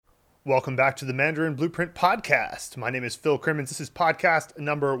Welcome back to the Mandarin Blueprint Podcast. My name is Phil Crimmins. This is podcast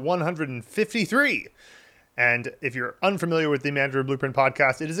number 153. And if you're unfamiliar with the Mandarin Blueprint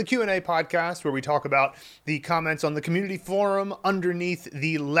Podcast, it is a Q&A podcast where we talk about the comments on the community forum underneath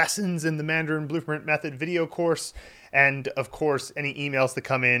the lessons in the Mandarin Blueprint Method video course, and of course, any emails that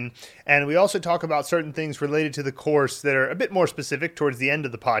come in. And we also talk about certain things related to the course that are a bit more specific towards the end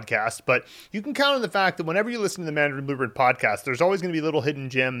of the podcast. But you can count on the fact that whenever you listen to the Mandarin Blueprint Podcast, there's always going to be little hidden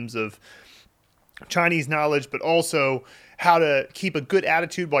gems of Chinese knowledge, but also how to keep a good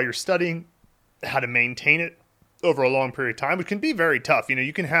attitude while you're studying, how to maintain it over a long period of time, which can be very tough.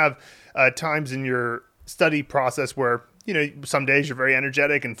 You can have times in your study process where, some days you're very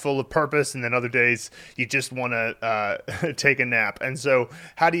energetic and full of purpose, and then other days you just want to take a nap. And so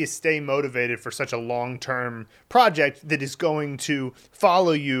how do you stay motivated for such a long-term project that is going to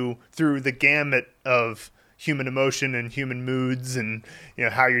follow you through the gamut of human emotion and human moods and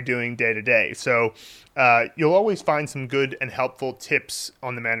how you're doing day to day? So you'll always find some good and helpful tips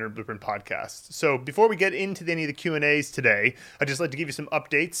on the Mandarin Blueprint Podcast. So before we get into any of the Q&As today, I'd just like to give you some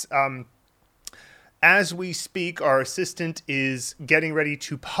updates. As we speak, our assistant is getting ready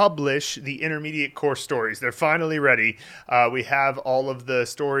to publish the intermediate course stories. They're finally ready. We have all of the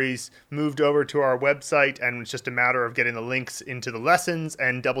stories moved over to our website, and it's just a matter of getting the links into the lessons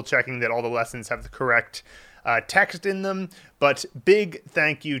and double checking that all the lessons have the correct text in them. But big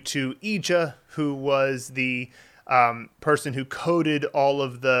thank you to Ija, who was the person who coded all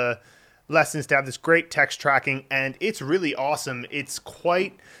of the lessons to have this great text tracking, and it's really awesome. It's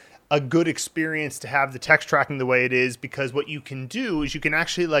quite a good experience to have the text tracking the way it is, because what you can do is you can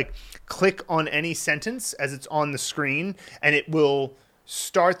actually click on any sentence as it's on the screen, and it will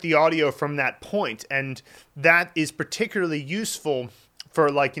start the audio from that point. And that is particularly useful for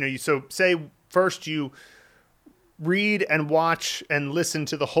so say first you read and watch and listen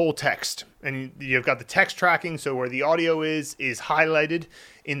to the whole text, and you've got the text tracking, so where the audio is highlighted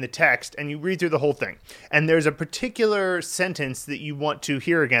in the text, and you read through the whole thing, and there's a particular sentence that you want to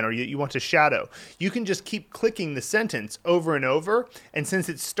hear again, or you want to shadow. You can just keep clicking the sentence over and over, and since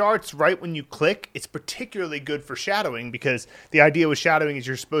it starts right when you click, it's particularly good for shadowing, because the idea with shadowing is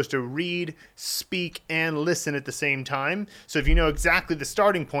you're supposed to read, speak, and listen at the same time. So if you know exactly the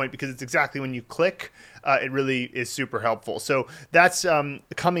starting point, because it's exactly when you click, it really is super helpful. So that's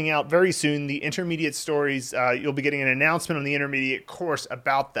coming out very soon. The intermediate stories, you'll be getting an announcement on the intermediate course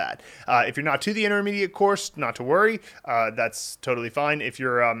about that. If you're not to the intermediate course, not to worry. That's totally fine. If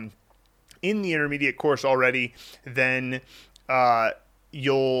you're in the intermediate course already, then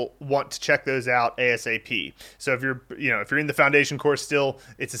you'll want to check those out ASAP. So if you're in the foundation course still,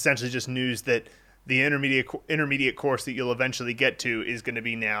 it's essentially just news that the intermediate course that you'll eventually get to is going to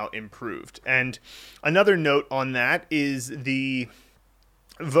be now improved. And another note on that is the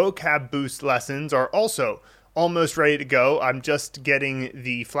vocab boost lessons are also almost ready to go. I'm just getting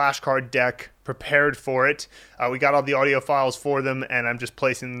the flashcard deck prepared for it. We got all the audio files for them, and I'm just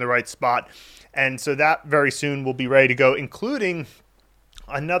placing them in the right spot. And so that very soon will be ready to go, including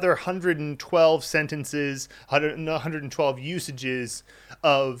another 112 sentences, 112 usages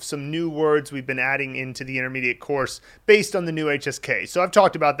of some new words we've been adding into the intermediate course based on the new HSK. So I've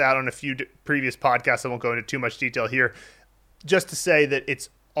talked about that on a few previous podcasts. I won't go into too much detail here, just to say that it's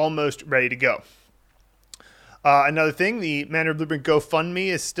almost ready to go. Another thing, the Mandarin Blueprint GoFundMe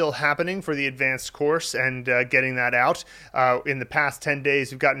is still happening for the advanced course and getting that out. In the past 10 days,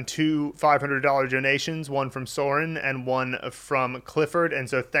 we've gotten 2 $500 donations, one from Soren and one from Clifford. And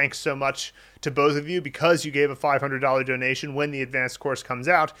so thanks so much to both of you, because you gave a $500 donation. When the advanced course comes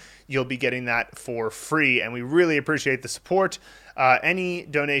out, you'll be getting that for free. And we really appreciate the support. Any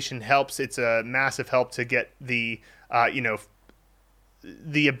donation helps. It's a massive help to get the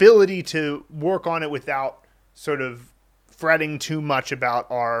ability to work on it without sort of fretting too much about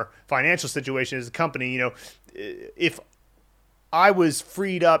our financial situation as a company. If I was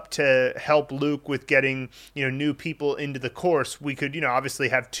freed up to help Luke with getting, new people into the course, we could, obviously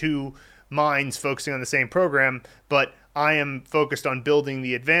have two minds focusing on the same program, but I am focused on building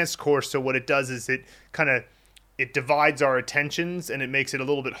the advanced course. So what it does is it divides our attentions, and it makes it a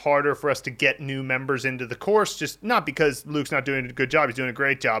little bit harder for us to get new members into the course, just not because Luke's not doing a good job. He's doing a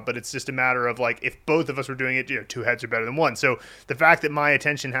great job, but it's just a matter of if both of us were doing it, two heads are better than one. So the fact that my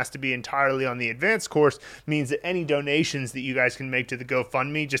attention has to be entirely on the advanced course means that any donations that you guys can make to the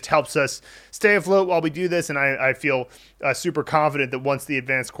GoFundMe just helps us stay afloat while we do this. And I feel super confident that once the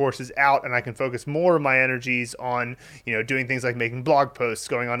advanced course is out and I can focus more of my energies on, doing things like making blog posts,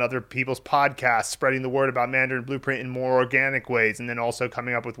 going on other people's podcasts, spreading the word about Mandarin Blueprint in more organic ways, and then also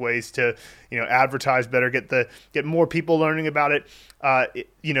coming up with ways to, advertise better, get more people learning about it.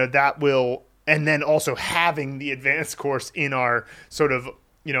 That will, and then also having the advanced course in our sort of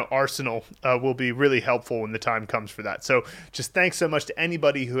arsenal will be really helpful when the time comes for that. So just thanks so much to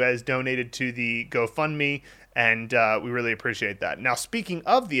anybody who has donated to the GoFundMe, and we really appreciate that. Now, speaking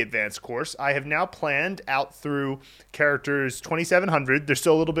of the advanced course, I have now planned out through characters 2700. There's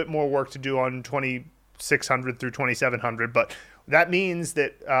still a little bit more work to do on 2600 through 2700, but that means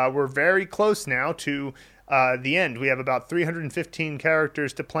that we're very close now to the end. We have about 315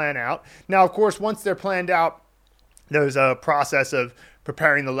 characters to plan out. Now, of course, once they're planned out, there's a process of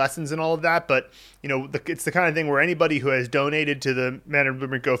preparing the lessons and all of that, but it's the kind of thing where anybody who has donated to the Mandarin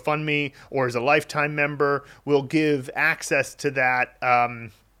Blueprint GoFundMe or is a lifetime member will give access to that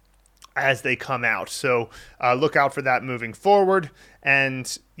as they come out. So look out for that moving forward.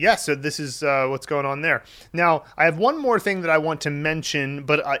 And yeah, so this is what's going on there. Now, I have one more thing that I want to mention,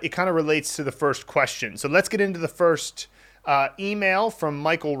 but it kind of relates to the first question. So let's get into the first email from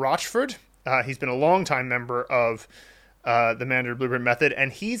Michael Rochford. He's been a longtime member of the Mandarin Blueprint Method,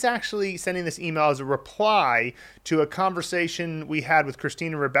 and he's actually sending this email as a reply to a conversation we had with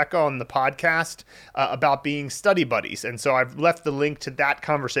Christine and Rebecca on the podcast about being study buddies. And so I've left the link to that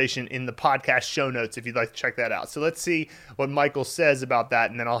conversation in the podcast show notes if you'd like to check that out. So let's see what Michael says about that,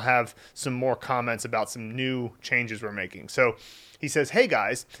 and then I'll have some more comments about some new changes we're making. So he says, "Hey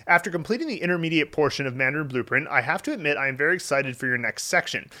guys, after completing the intermediate portion of Mandarin Blueprint, I have to admit I am very excited for your next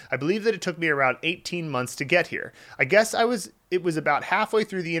section. I believe that it took me around 18 months to get here. I guess it was about halfway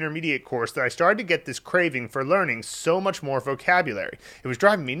through the intermediate course that I started to get this craving for learning so much more vocabulary. It was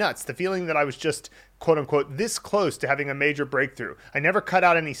driving me nuts, the feeling that I was just, quote unquote, this close to having a major breakthrough. I never cut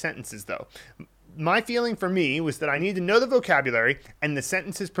out any sentences though. My feeling for me was that I needed to know the vocabulary, and the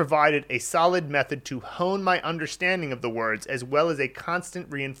sentences provided a solid method to hone my understanding of the words, as well as a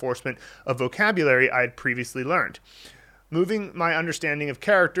constant reinforcement of vocabulary I had previously learned, moving my understanding of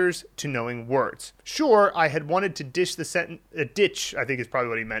characters to knowing words. Sure, I had wanted to ditch the sentences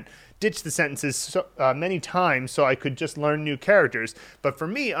many times so I could just learn new characters, but for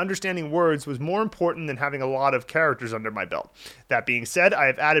me, understanding words was more important than having a lot of characters under my belt. That being said, I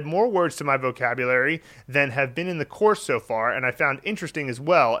have added more words to my vocabulary than have been in the course so far, and I found interesting as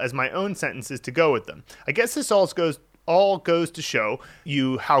well as my own sentences to go with them. I guess this all goes to show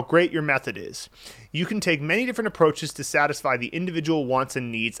you how great your method is. You can take many different approaches to satisfy the individual wants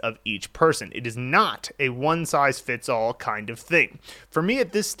and needs of each person. It is not a one-size-fits-all kind of thing. For me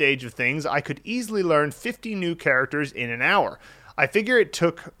at this stage of things, I could easily learn 50 new characters in an hour. I figure it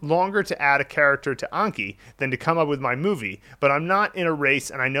took longer to add a character to Anki than to come up with my movie, but I'm not in a race,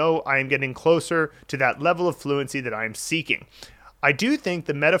 and I know I am getting closer to that level of fluency that I am seeking. I do think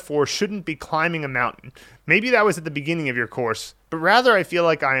the metaphor shouldn't be climbing a mountain. Maybe that was at the beginning of your course, but rather I feel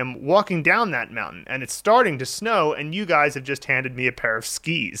like I am walking down that mountain, and it's starting to snow, and you guys have just handed me a pair of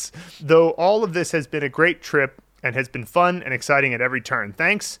skis. Though all of this has been a great trip and has been fun and exciting at every turn.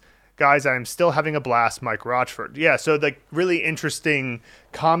 Thanks, guys. I am still having a blast, Mike Rochford." Yeah, so the really interesting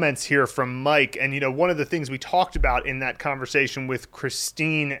comments here from Mike. And, one of the things we talked about in that conversation with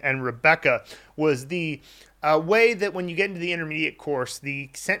Christine and Rebecca was the way that when you get into the intermediate course, the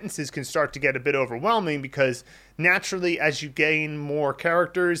sentences can start to get a bit overwhelming because naturally as you gain more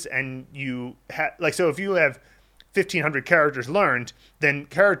characters and you so if you have 1,500 characters learned, then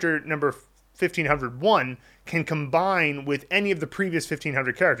character number 1,501 can combine with any of the previous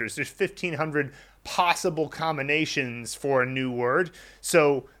 1,500 characters. There's 1,500 possible combinations for a new word.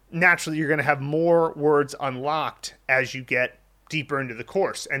 So naturally you're going to have more words unlocked as you get deeper into the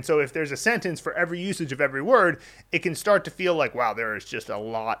course. And so if there's a sentence for every usage of every word, it can start to feel like, wow, there is just a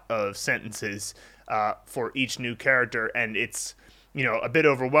lot of sentences for each new character, and it's a bit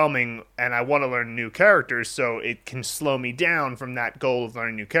overwhelming, and I want to learn new characters, so it can slow me down from that goal of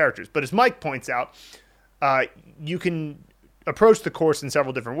learning new characters. But as Mike points out, you can approach the course in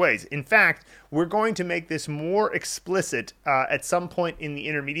several different ways. In fact, we're going to make this more explicit at some point in the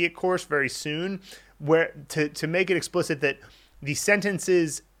intermediate course very soon, where to make it explicit that the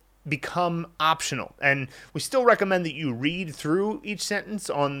sentences become optional. And we still recommend that you read through each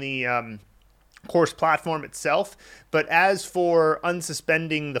sentence on the course platform itself. But as for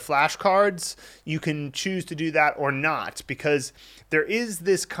unsuspending the flashcards, you can choose to do that or not, because there is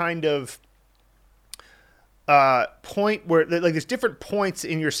this kind of point where there's different points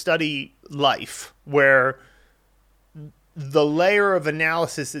in your study life where the layer of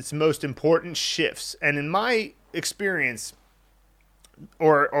analysis that's most important shifts. And in my experience,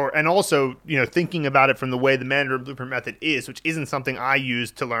 and also, thinking about it from the way the Mandarin Blueprint method is, which isn't something I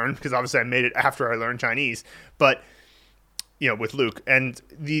used to learn, because obviously I made it after I learned Chinese, but, with Luke. And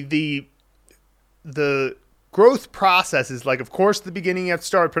the growth process is like, of course, at the beginning you have to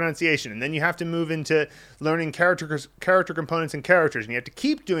start with pronunciation, and then you have to move into learning character components and characters, and you have to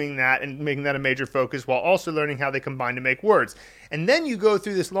keep doing that and making that a major focus while also learning how they combine to make words. And then you go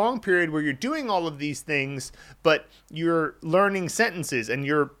through this long period where you're doing all of these things, but you're learning sentences and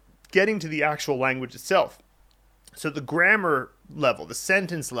you're getting to the actual language itself. So the grammar level, the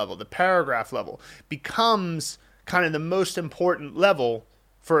sentence level, the paragraph level becomes kind of the most important level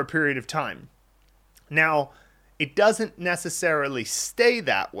for a period of time. Now, it doesn't necessarily stay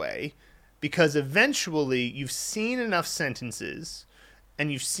that way, because eventually you've seen enough sentences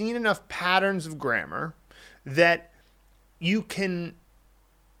and you've seen enough patterns of grammar that you can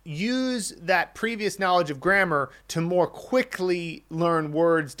use that previous knowledge of grammar to more quickly learn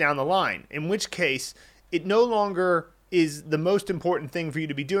words down the line, in which case it no longer is the most important thing for you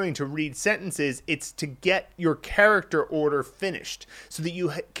to be doing to read sentences. It's to get your character order finished so that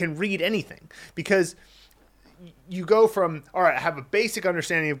you can read anything. Because you go from, all right, I have a basic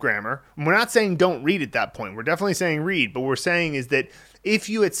understanding of grammar. And we're not saying don't read at that point. We're definitely saying read. But what we're saying is that if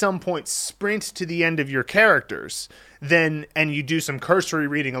you at some point sprint to the end of your characters, and you do some cursory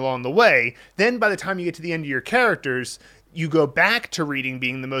reading along the way, then by the time you get to the end of your characters, you go back to reading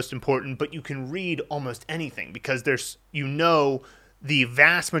being the most important, but you can read almost anything, because there's, the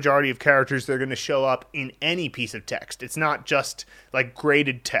vast majority of characters that are going to show up in any piece of text. It's not just like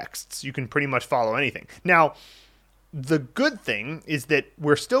graded texts. You can pretty much follow anything. Now, the good thing is that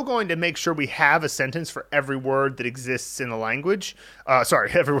we're still going to make sure we have a sentence for every word that exists in the language.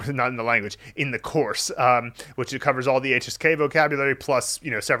 Every word not in the language, in the course, which it covers all the HSK vocabulary plus,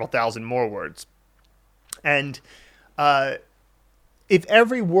 several thousand more words. And if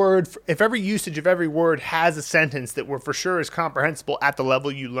every usage of every word has a sentence that we're for sure is comprehensible at the level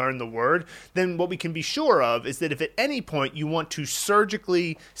you learn the word, then what we can be sure of is that if at any point you want to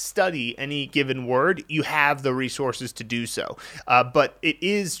surgically study any given word, you have the resources to do so. But it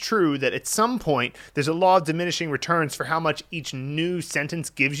is true that at some point there's a law of diminishing returns for how much each new sentence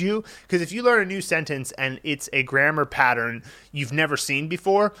gives you. Because if you learn a new sentence and it's a grammar pattern you've never seen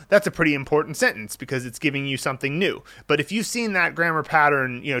before, that's a pretty important sentence because it's giving you something new. But if you've seen that grammar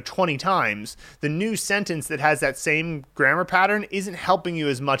pattern 20 times, the new sentence that has that same grammar pattern isn't helping you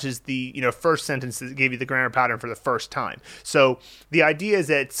as much as the first sentence that gave you the grammar pattern for the first time. So the idea is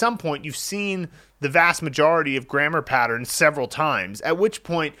that at some point you've seen the vast majority of grammar patterns several times, at which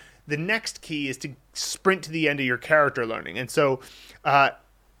point the next key is to sprint to the end of your character learning. And so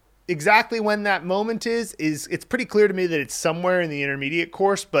exactly when that moment is it's pretty clear to me that it's somewhere in the intermediate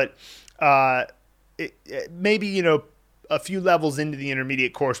course, but maybe a few levels into the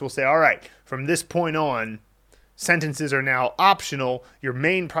intermediate course, we'll say, all right, from this point on, sentences are now optional. Your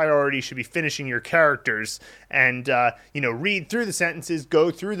main priority should be finishing your characters, and read through the sentences, go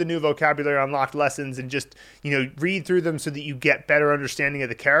through the new vocabulary unlocked lessons, and just read through them so that you get better understanding of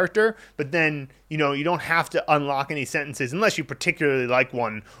the character. But then you don't have to unlock any sentences unless you particularly like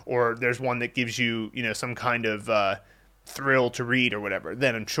one, or there's one that gives you some kind of thrill to read or whatever.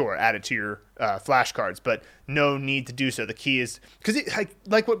 Then I'm sure add it to your flashcards, but no need to do so. The key is, because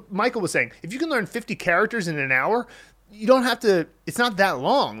like what Michael was saying, if you can learn 50 characters in an hour, you don't have to, it's not that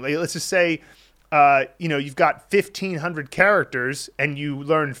long. Like, let's just say you've got 1,500 characters and you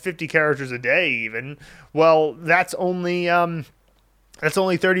learn 50 characters a day even. Well, that's only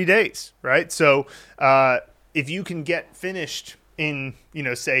 30 days, right? So if you can get finished in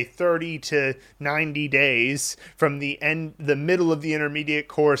say 30 to 90 days from the middle of the intermediate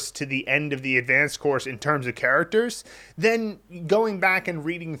course to the end of the advanced course in terms of characters, then going back and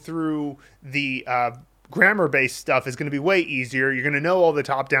reading through the grammar-based stuff is going to be way easier. You're going to know all the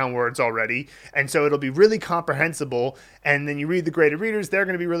top-down words already, and so it'll be really comprehensible. And then you read the graded readers, they're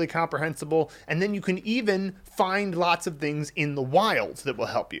going to be really comprehensible. And then you can even find lots of things in the wild that will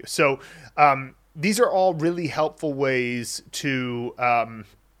help you. So these are all really helpful ways to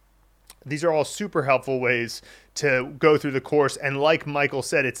these are all super helpful ways to go through the course. And like Michael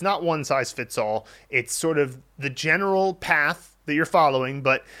said, it's not one size fits all. It's sort of the general path that you're following.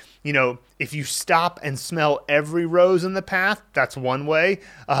 But, if you stop and smell every rose in the path, that's one way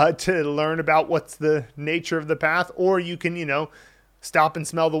to learn about what's the nature of the path. Or you can, stop and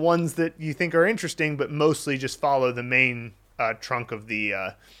smell the ones that you think are interesting, but mostly just follow the main trunk of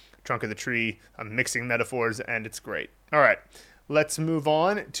the tree. I'm mixing metaphors, and it's great. All right, let's move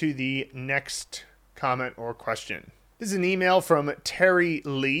on to the next comment or question. This is an email from Terry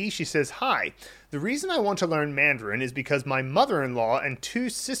Lee. She says, "Hi. The reason I want to learn Mandarin is because my mother-in-law and two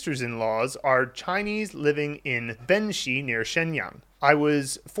sisters-in-laws are Chinese living in Benxi near Shenyang. I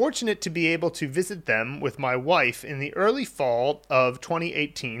was fortunate to be able to visit them with my wife in the early fall of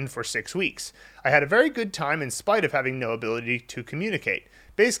 2018 for 6 weeks. I had a very good time in spite of having no ability to communicate.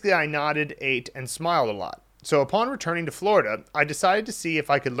 Basically, I nodded, ate, and smiled a lot. So upon returning to Florida, I decided to see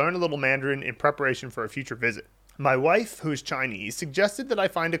if I could learn a little Mandarin in preparation for a future visit. My wife, who is Chinese, suggested that I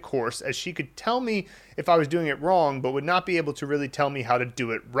find a course as she could tell me if I was doing it wrong, but would not be able to really tell me how to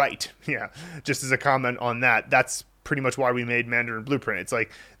do it right." Yeah, just as a comment on that, that's pretty much why we made Mandarin Blueprint. It's like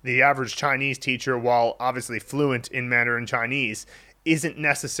the average Chinese teacher, while obviously fluent in Mandarin Chinese, isn't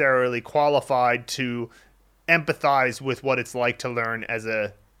necessarily qualified to empathize with what it's like to learn as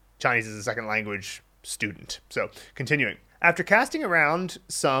a Chinese as a second language student. So, continuing. After casting around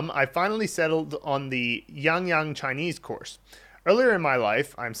some, I finally settled on the Yang Chinese course. Earlier in my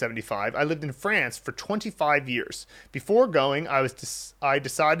life, I'm 75, I lived in France for 25 years. Before going, I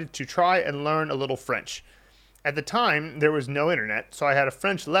decided to try and learn a little French. At the time, there was no internet, so I had a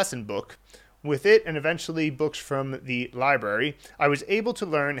French lesson book. With it, and eventually books from the library, I was able to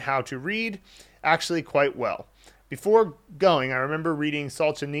learn how to read actually quite well. Before going, I remember reading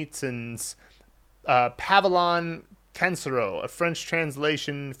Solzhenitsyn's Pavillon Cancero, a French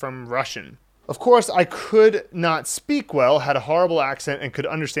translation from Russian. Of course, I could not speak well, had a horrible accent, and could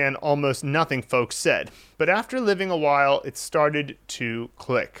understand almost nothing folks said. But after living a while, it started to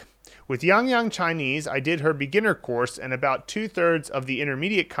click. With Yang Chinese, I did her beginner course and about 2/3 of the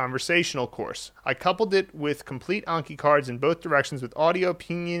intermediate conversational course. I coupled it with complete Anki cards in both directions with audio,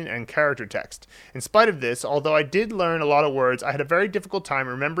 pinyin, and character text. In spite of this, although I did learn a lot of words, I had a very difficult time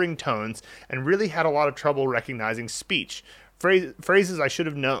remembering tones and really had a lot of trouble recognizing speech, phrases I should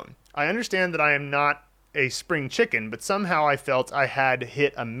have known. I understand that I am not a spring chicken, but somehow I felt I had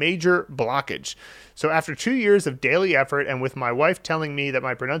hit a major blockage. So after 2 years of daily effort and with my wife telling me that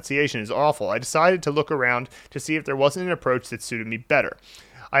my pronunciation is awful, I decided to look around to see if there wasn't an approach that suited me better.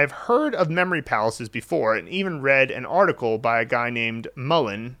 I have heard of memory palaces before and even read an article by a guy named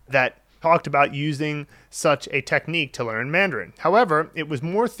Mullen that talked about using such a technique to learn Mandarin. However, it was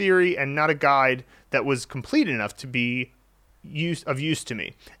more theory and not a guide that was complete enough to be of use to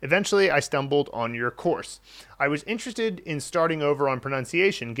me. Eventually, I stumbled on your course. I was interested in starting over on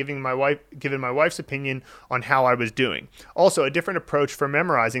pronunciation, given my wife's opinion on how I was doing. Also, a different approach for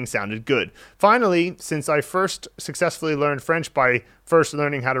memorizing sounded good. Finally, since I first successfully learned French by first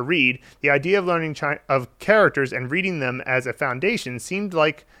learning how to read, the idea of learning of characters and reading them as a foundation seemed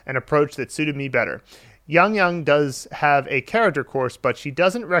like an approach that suited me better. Yang does have a character course, but she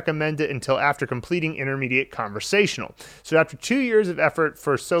doesn't recommend it until after completing intermediate conversational. So after 2 years of effort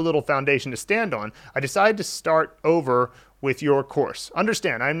for so little foundation to stand on, I decided to start over with your course.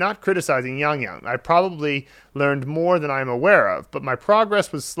 Understand, I'm not criticizing Yang. I probably learned more than I'm aware of, but my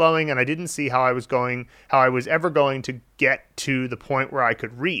progress was slowing and I didn't see how I was ever going to get to the point where I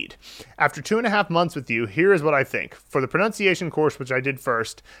could read. After 2.5 months with you, here is what I think. For the pronunciation course, which I did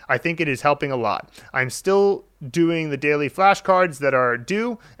first, I think it is helping a lot. I'm still doing the daily flashcards that are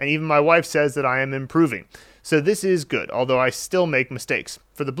due, and even my wife says that I am improving. So this is good, although I still make mistakes.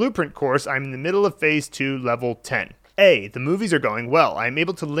 For the Blueprint course, I'm in the middle of Phase 2, Level 10. A, the movies are going well. I am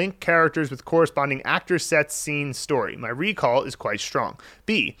able to link characters with corresponding actor, sets, scene, story. My recall is quite strong.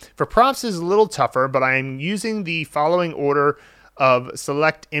 B, for props is a little tougher, but I am using the following order of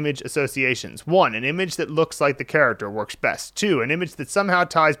select image associations. 1, an image that looks like the character works best. 2, an image that somehow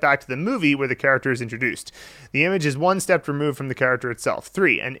ties back to the movie where the character is introduced. The image is one step removed from the character itself.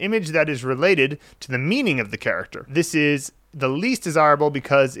 3, an image that is related to the meaning of the character. This is the least desirable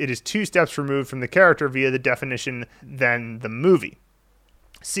because it is 2 steps removed from the character via the definition than the movie.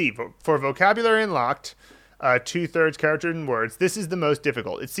 C, for vocabulary unlocked, 2/3 character and words, this is the most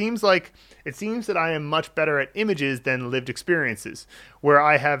difficult. It seems that I am much better at images than lived experiences, where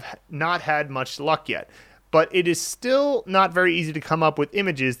I have not had much luck yet. But it is still not very easy to come up with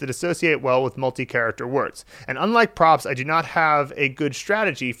images that associate well with multi-character words. And unlike props, I do not have a good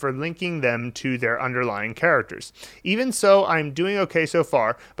strategy for linking them to their underlying characters. Even so, I'm doing okay so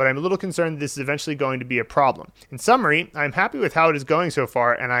far, but I'm a little concerned this is eventually going to be a problem. In summary, I'm happy with how it is going so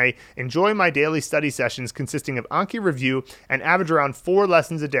far, and I enjoy my daily study sessions consisting of Anki review and average around 4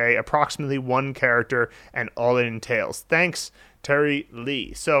 lessons a day, approximately 1 character, and all it entails. Thanks, Terry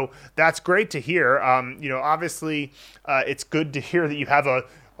Lee. So that's great to hear. Obviously, it's good to hear that you have a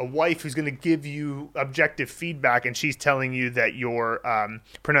wife who's going to give you objective feedback, and she's telling you that your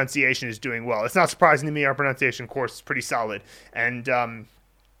pronunciation is doing well. It's not surprising to me. Our pronunciation course is pretty solid. And,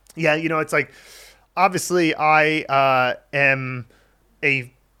 it's like obviously I am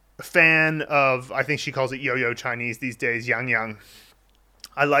a fan of, I think she calls it Yo-Yo Chinese these days, Yang Yang.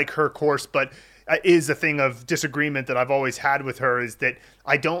 I like her course, but is a thing of disagreement that I've always had with her is that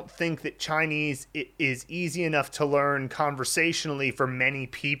I don't think that Chinese is easy enough to learn conversationally for many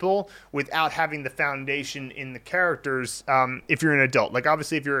people without having the foundation in the characters. If you're an adult, like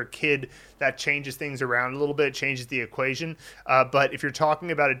obviously if you're a kid, that changes things around a little bit, changes the equation. But if you're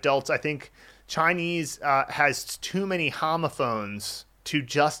talking about adults, I think Chinese has too many homophones to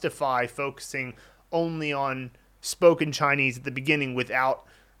justify focusing only on spoken Chinese at the beginning without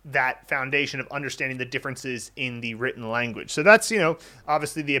that foundation of understanding the differences in the written language. So that's,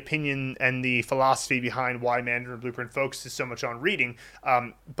 obviously the opinion and the philosophy behind why Mandarin Blueprint focuses so much on reading.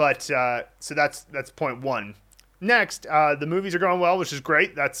 So that's point one. Next, the movies are going well, which is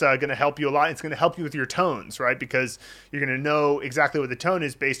great. That's going to help you a lot. It's going to help you with your tones, right? Because you're going to know exactly what the tone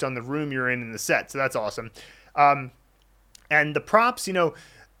is based on the room you're in the set. So that's awesome. And the prompts,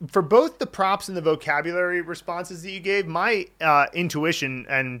 for both the prompts and the vocabulary responses that you gave, my intuition,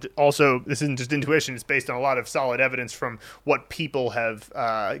 and also this isn't just intuition, it's based on a lot of solid evidence from what people have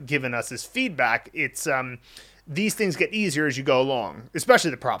given us as feedback. It's these things get easier as you go along,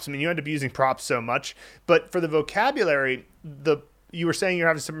 especially the prompts. I mean, you end up using prompts so much, but for the vocabulary, you were saying you're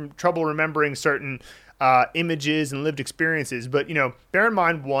having some trouble remembering certain images and lived experiences, but bear in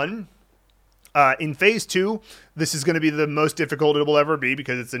mind, one, in phase 2, this is going to be the most difficult it will ever be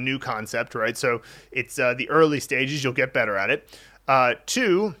because it's a new concept, right? So it's the early stages. You'll get better at it.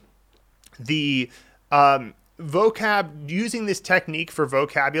 2, the using this technique for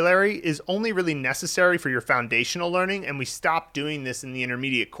vocabulary is only really necessary for your foundational learning, and we stopped doing this in the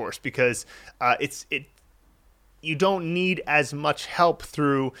intermediate course because you don't need as much help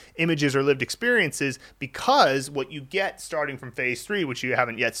through images or lived experiences, because what you get starting from phase 3, which you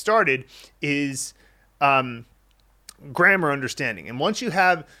haven't yet started, is grammar understanding. And once you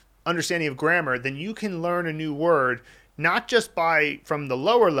have understanding of grammar, then you can learn a new word, not just from the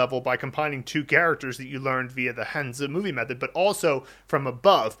lower level by combining two characters that you learned via the Hanzi movie method, but also from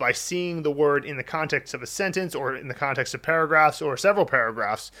above by seeing the word in the context of a sentence or in the context of paragraphs or several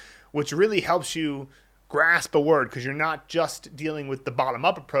paragraphs, which really helps you grasp a word, because you're not just dealing with the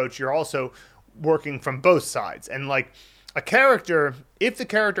bottom-up approach, you're also working from both sides. And like a character, if the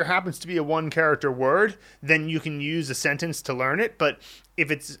character happens to be a one-character word, then you can use a sentence to learn it. But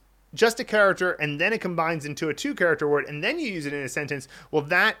if it's just a character and then it combines into a two-character word and then you use it in a sentence, well,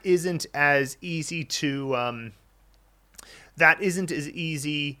 that isn't as easy to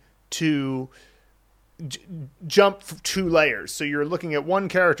jump 2 layers. So you're looking at one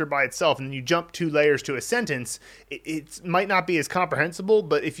character by itself and then you jump 2 layers to a sentence. It might not be as comprehensible,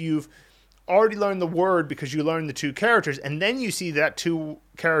 but if you've already learned the word because you learned the 2 characters and then you see that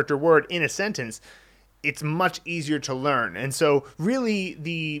 2-character word in a sentence, it's much easier to learn. And so really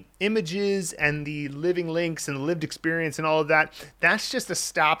the images and the living links and the lived experience and all of that, that's just a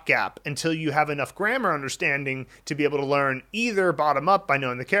stopgap until you have enough grammar understanding to be able to learn either bottom up by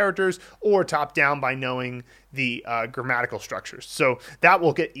knowing the characters or top down by knowing the grammatical structures. So that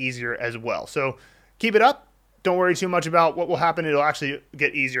will get easier as well. So keep it up. Don't worry too much about what will happen. It'll actually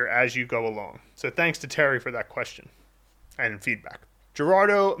get easier as you go along. So thanks to Terry for that question and feedback.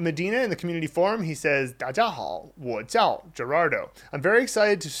 Gerardo Medina in the community forum, he says, 大家好,我叫 Gerardo. I'm very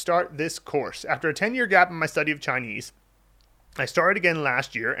excited to start this course. After a 10-year gap in my study of Chinese, I started again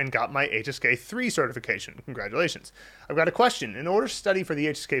last year and got my HSK 3 certification. Congratulations. I've got a question. In order to study for the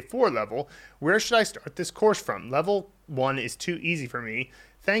HSK 4 level, where should I start this course from? Level 1 is too easy for me.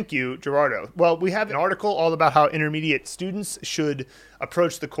 Thank you, Gerardo. Well, we have an article all about how intermediate students should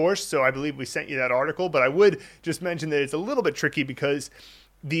approach the course, so I believe we sent you that article, but I would just mention that it's a little bit tricky because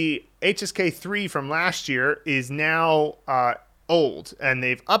the HSK 3 from last year is now old, and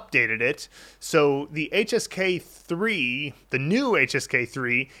they've updated it. So the HSK 3, the new HSK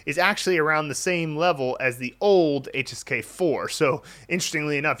 3, is actually around the same level as the old HSK 4. So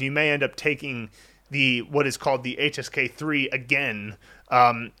interestingly enough, you may end up taking what is called the HSK 3 again,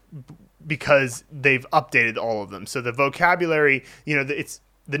 because they've updated all of them. So the vocabulary, it's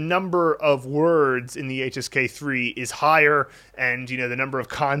the number of words in the HSK 3 is higher, and the number of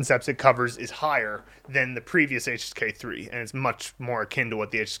concepts it covers is higher than the previous HSK 3, and it's much more akin to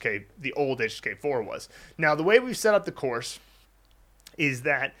what the old HSK 4 was. Now, the way we've set up the course is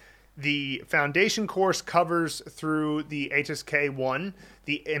that the foundation course covers through the HSK 1.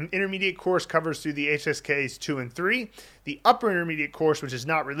 The intermediate course covers through the HSKs 2 and 3. The upper intermediate course, which is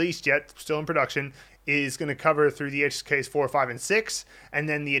not released yet, still in production, is going to cover through the HSKs 4, 5, and 6, and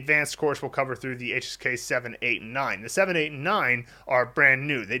then the advanced course will cover through the HSKs 7, 8, and 9. The 7, 8, and 9 are brand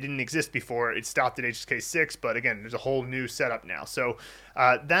new. They didn't exist before. It stopped at HSK 6, but again, there's a whole new setup now. So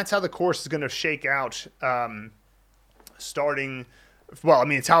that's how the course is going to shake out starting... Well, I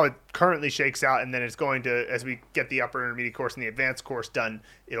mean, it's how it currently shakes out, and then it's going to, as we get the upper intermediate course and the advanced course done,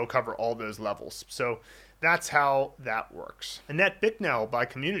 it'll cover all those levels. So that's how that works. Annette Bicknell by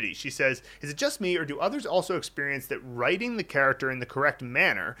Community, she says, is it just me or do others also experience that writing the character in the correct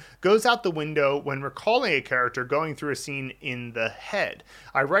manner goes out the window when recalling a character going through a scene in the head?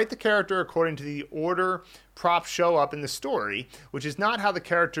 I write the character according to the order props show up in the story, which is not how the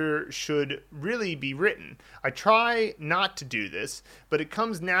character should really be written. I try not to do this, but it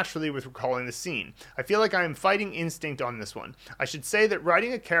comes naturally with recalling the scene. I feel like I am fighting instinct on this one. I should say that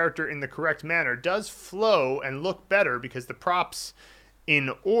writing a character in the correct manner does flow and look better because the props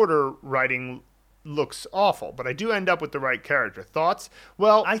in order writing looks awful, but I do end up with the right character. Thoughts?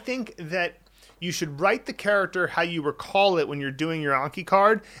 Well, I think that you should write the character how you recall it when you're doing your Anki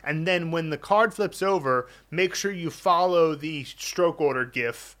card, and then when the card flips over, make sure you follow the stroke order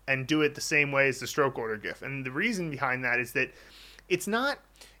GIF and do it the same way as the stroke order GIF. And the reason behind that is that it's not,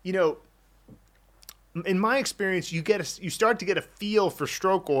 in my experience, you start to get a feel for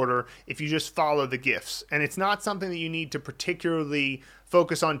stroke order if you just follow the GIFs. And it's not something that you need to particularly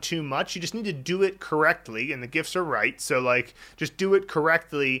focus on too much. You just need to do it correctly, and the GIFs are right. So just do it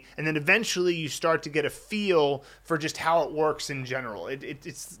correctly, and then eventually you start to get a feel for just how it works in general.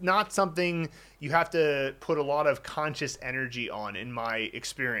 It's not something you have to put a lot of conscious energy on, in my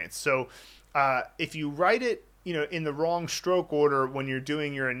experience. So if you write it, in the wrong stroke order when you're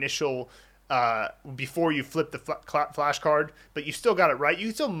doing your initial before you flip the flashcard, but you still got it right, you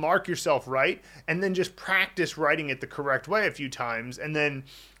can still mark yourself right, and then just practice writing it the correct way a few times, and then,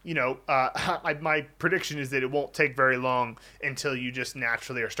 my prediction is that it won't take very long until you just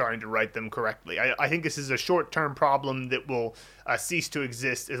naturally are starting to write them correctly. I think this is a short-term problem that will cease to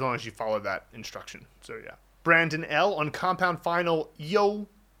exist as long as you follow that instruction. So, yeah. Brandon L. on Compound Final, yo.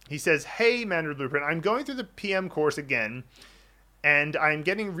 He says, hey, Mandarin Blueprint, I'm going through the PM course again, and I'm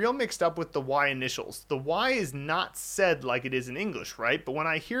getting real mixed up with the Y initials. The Y is not said like it is in English, right? But when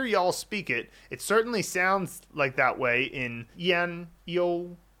I hear y'all speak it, it certainly sounds like that way in yan,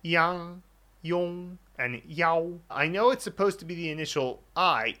 yo, yang, yong, and yao. I know it's supposed to be the initial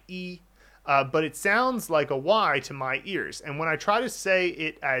I, E, but it sounds like a Y to my ears. And when I try to say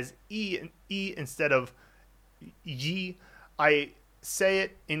it as E instead of yi, I say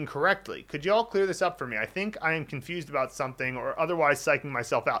it incorrectly. Could you all clear this up for me? I think I am confused about something or otherwise psyching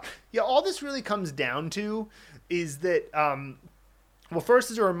myself out. Yeah, all this really comes down to is that, well, first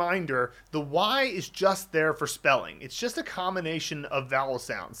as a reminder, the Y is just there for spelling. It's just a combination of vowel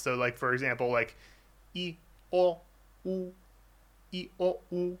sounds. So for example, I, O, U, I, O,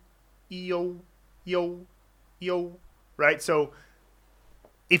 U, I, yo, yo, right? So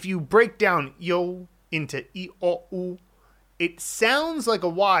if you break down yo into I, O, U, it sounds like a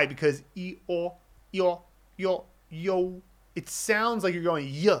Y because I-O, yo, yo, yo. It sounds like you're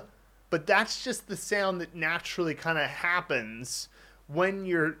going y, but that's just the sound that naturally kind of happens when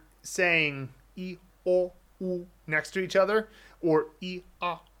you're saying I-O, U next to each other, or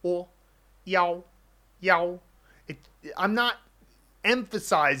I-A-O, yow, yow. I'm not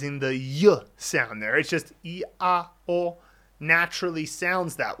emphasizing the y sound there. It's just I-A-O naturally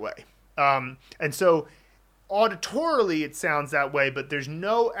sounds that way. And so auditorily it sounds that way, but there's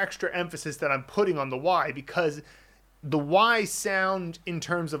no extra emphasis that I'm putting on the Y because the Y sound in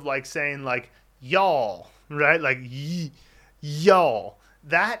terms of saying y'all, right? Y'all.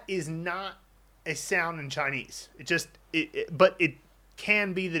 That is not a sound in Chinese. But it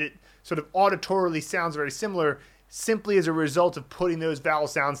can be that it sort of auditorily sounds very similar simply as a result of putting those vowel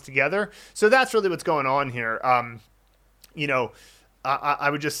sounds together. So that's really what's going on here. I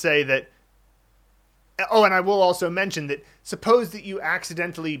would just say that. Oh, and I will also mention that suppose that you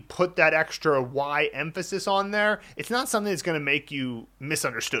accidentally put that extra Y emphasis on there. It's not something that's going to make you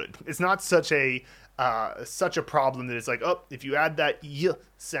misunderstood. It's not such a problem that it's if you add that Y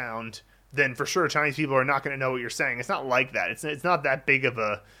sound, then for sure Chinese people are not going to know what you're saying. It's not like that. It's not that big of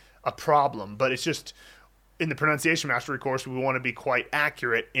a problem, but it's just in the pronunciation mastery course, we want to be quite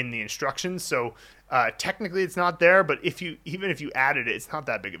accurate in the instructions. So technically it's not there, but even if you added it, it's not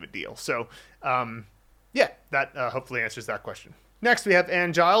that big of a deal. So, yeah, that hopefully answers that question. Next, we have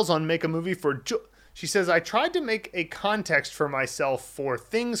Ann Giles on Make a Movie for She says, I tried to make a context for myself for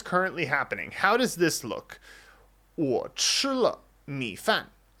things currently happening. How does this look? 我吃了米饭.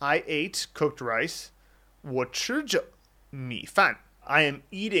 I ate cooked rice. 我吃着米饭. I am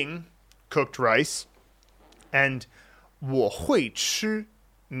eating cooked rice. and 我会吃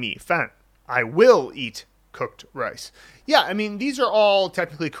米饭. I will eat cooked rice. Yeah, I mean, these are all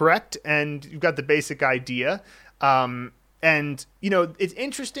technically correct, and you've got the basic idea. And, it's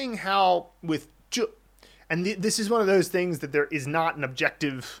interesting how with 这, and this is one of those things that there is not an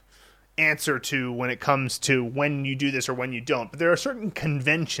objective answer to when it comes to when you do this or when you don't. But there are certain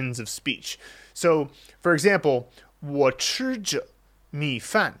conventions of speech. So, for example, 我吃着米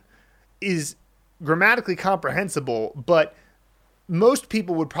饭 is grammatically comprehensible, but most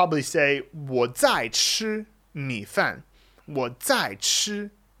people would probably say 我在吃米饭. 我在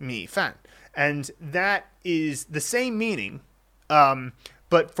吃米饭. And that is the same meaning,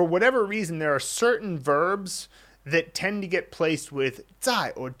 but for whatever reason, there are certain verbs that tend to get placed with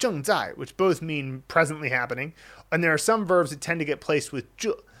在 or 正在, which both mean presently happening. And there are some verbs that tend to get placed with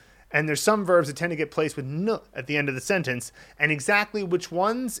这. And there's some verbs that tend to get placed with 呢 at the end of the sentence. And exactly which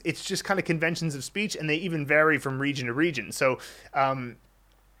ones, it's just kind of conventions of speech, and they even vary from region to region. So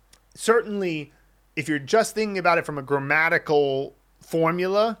certainly, if you're just thinking about it from a grammatical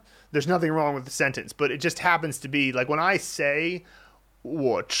formula, there's nothing wrong with the sentence. But it just happens to be, like when I say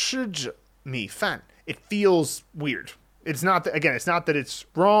我吃着米饭, it feels weird. It's not that, again, it's not that it's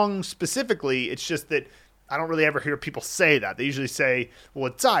wrong specifically. It's just that I don't really ever hear people say that. They usually say 我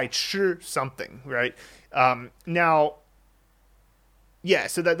在吃 something, right? Now, yeah,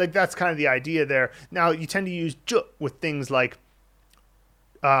 so that's kind of the idea there. Now, you tend to use 这 with things like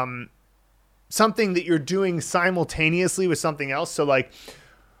something that you're doing simultaneously with something else. So like,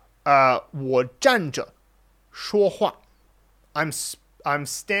 我站着说话. I'm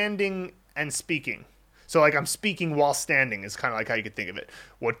standing and speaking. So like I'm speaking while standing is kind of like how you could think of it.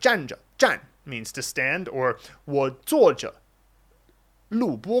 我站着, 站 means to stand, or 我坐着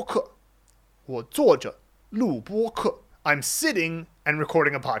录播课. 我坐着录播课. I'm sitting and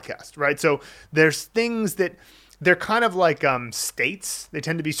recording a podcast, right? So there's things that they're kind of like states. They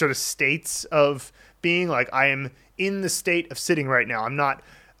tend to be sort of states of being, like I am in the state of sitting right now. I'm not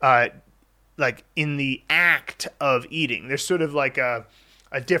like in the act of eating. There's sort of like a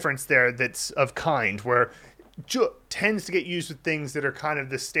difference there that's of kind, where 这 tends to get used with things that are kind of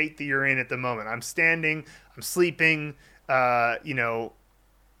the state that you're in at the moment. I'm standing, I'm sleeping,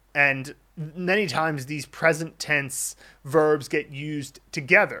 and many times these present tense verbs get used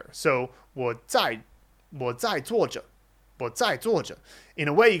together. So 我在坐着. 我在坐着. In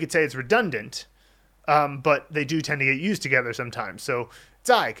a way, you could say it's redundant, but they do tend to get used together sometimes. So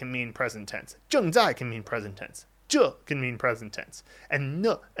在 can mean present tense. 正在 can mean present tense. 这 can mean present tense. And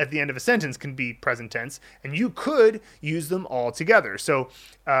呢 at the end of a sentence can be present tense. And you could use them all together. So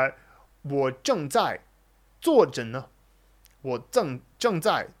我正在坐着呢. 我正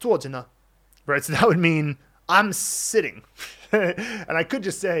在坐着呢. Right? So that would mean I'm sitting. And I could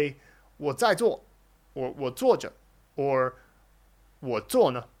just say 我在坐, or 我坐着, or 我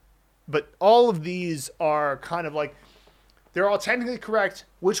坐呢. But all of these are kind of like, they're all technically correct.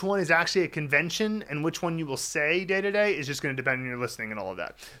 Which one is actually a convention and which one you will say day to day is just going to depend on your listening and all of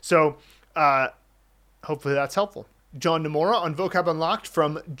that. So hopefully that's helpful. John Nomura on Vocab Unlocked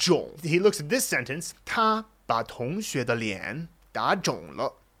from Zhong. He looks at this sentence. 他把同学的脸打肿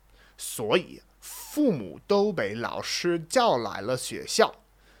了，所以父母都被老师叫来了学校.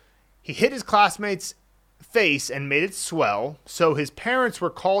 He hit his classmates' face and made it swell, so his parents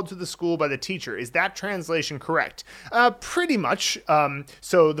were called to the school by the teacher. Is that translation correct? Pretty much.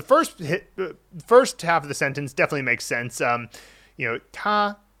 So the first half of the sentence definitely makes sense.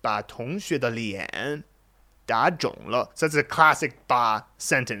 他把同学的脸打肿了. So that's a classic 把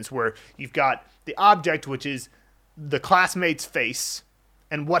sentence where you've got the object, which is the classmate's face,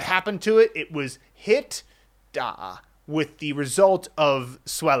 and what happened to it? It was hit 打 with the result of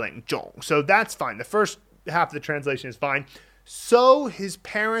swelling, 肿. So that's fine. The first half of the translation is fine. So his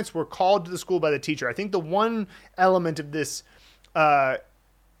parents were called to the school by the teacher. I think the one element of this that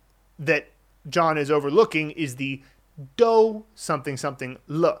John is overlooking is the do something something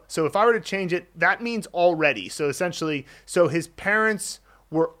le. So if I were to change it, that means already. So essentially, so his parents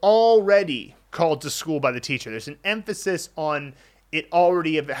were already called to school by the teacher. There's an emphasis on it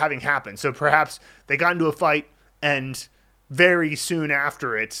already having happened. So perhaps they got into a fight, and very soon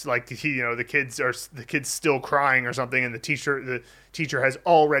after it, like the kids still crying or something, and the teacher has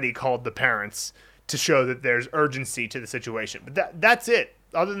already called the parents to show that there's urgency to the situation. But that's it.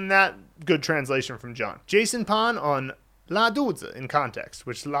 Other than that, good translation from John. Jason Pan on 拉肚子 in context,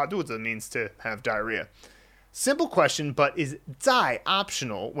 which 拉肚子 means to have diarrhea. Simple question, but is 在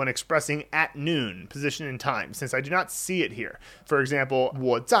optional when expressing at noon, position and time, since I do not see it here? For example,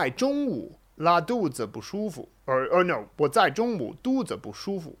 我在中午拉肚子不舒服. Or no, 我在中午肚子不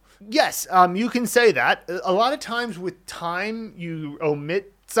舒服. Yes, you can say that. A lot of times with time, you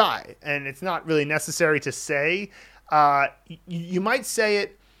omit 在, and it's not really necessary to say. You might say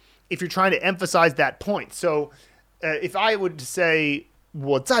it if you're trying to emphasize that point. So if I would say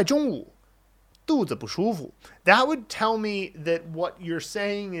我在中午肚子不舒服, that would tell me that what you're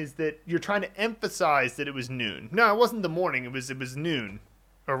saying is that you're trying to emphasize that it was noon. No, it wasn't the morning. It was noon,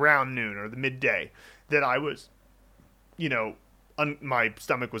 around noon or the midday that I was, my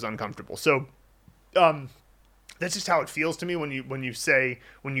stomach was uncomfortable. So, that's just how it feels to me when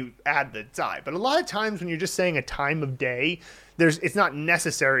you add the 在. But a lot of times when you're just saying a time of day, it's not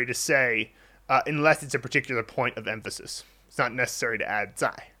necessary to say unless it's a particular point of emphasis. It's not necessary to add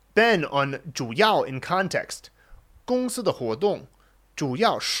在. Ben on 主要 in context. 公司的活动主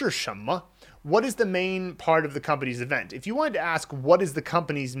要是什么? What is the main part of the company's event? If you wanted to ask what is the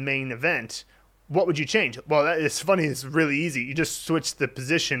company's main event, what would you change? Well, it's funny. It's really easy. You just switch the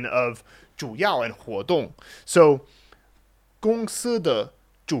position of 主要 and 活动. So, 公司的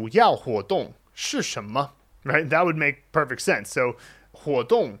主要活动是什么? Right? That would make perfect sense. So, 活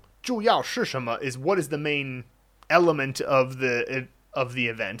动主要是什么 is what is the main element of the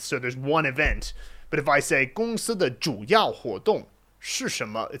event. So there's one event. But if I say 公司的主要活动是什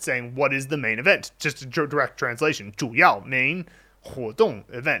么, it's saying what is the main event. Just a direct translation. 主要 main, 活动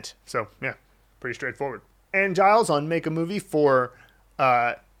event. So yeah, pretty straightforward. And Giles on Make a Movie for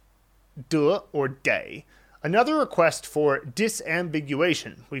的 or day. Another request for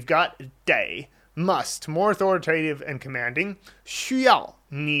disambiguation. We've got day, must, more authoritative and commanding. 需要,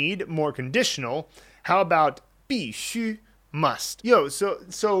 need, more conditional. How about 必须, must?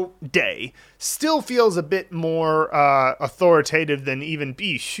 So day still feels a bit more authoritative than even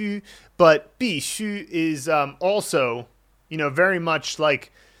必须, but 必须 is also, very much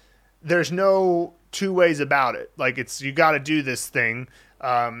like there's no two ways about it. Like you got to do this thing,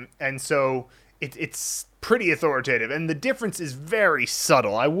 and so it's pretty authoritative, and the difference is very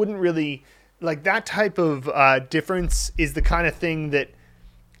subtle. I wouldn't really like that type of difference is the kind of thing that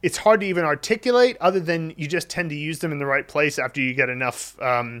it's hard to even articulate other than you just tend to use them in the right place after you get enough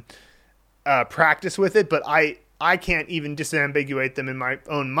practice with it. But I can't even disambiguate them in my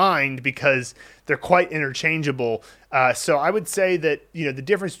own mind because they're quite interchangeable. So I would say that, the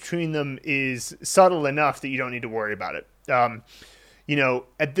difference between them is subtle enough that you don't need to worry about it.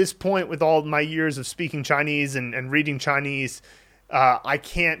 At this point with all my years of speaking Chinese and reading Chinese, I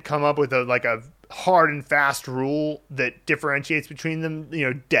can't come up with a hard and fast rule that differentiates between them.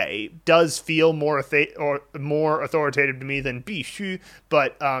 Day does feel more authoritative to me than 必須,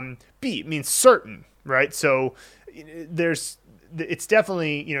 but 必 means certain, right? So it's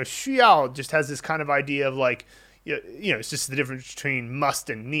definitely, 需要 just has this kind of idea of like, it's just the difference between must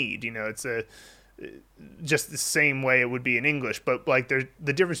and need. It's just the same way it would be in English, but like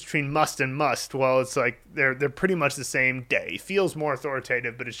the difference between must and must, well, it's like they're pretty much the same. Day feels more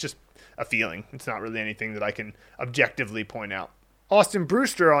authoritative, but it's just a feeling. It's not really anything that I can objectively point out. Austin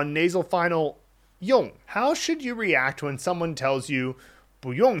Brewster on nasal final 用. How should you react when someone tells you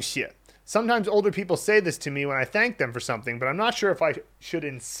不用谢? Sometimes older people say this to me when I thank them for something, but I'm not sure if I should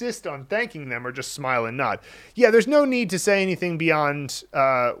insist on thanking them or just smile and nod. Yeah, there's no need to say anything beyond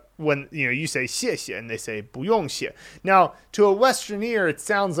when you say 谢谢 and they say 不用谢. Now, to a Western ear, it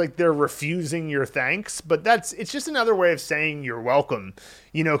sounds like they're refusing your thanks, but it's just another way of saying you're welcome.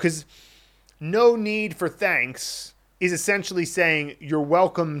 Because no need for thanks is essentially saying you're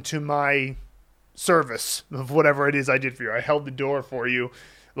welcome to my service of whatever it is I did for you. I held the door for you.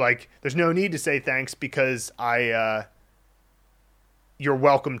 Like, there's no need to say thanks because you're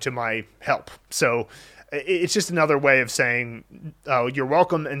welcome to my help. So it's just another way of saying you're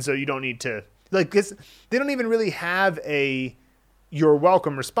welcome, and so you don't need to this. They don't even really have a you're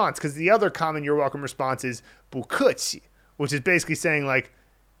welcome response, because the other common you're welcome response is 不客气, which is basically saying like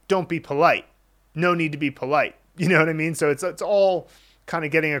don't be polite. No need to be polite. You know what I mean? So it's all kind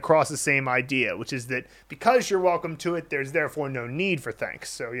of getting across the same idea, which is that because you're welcome to it, there's therefore no need for thanks.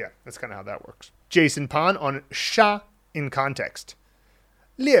 So yeah, that's kind of how that works. Jason Pan on 杀 in context.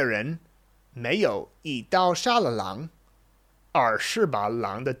 猎人没有一刀杀了狼，而是把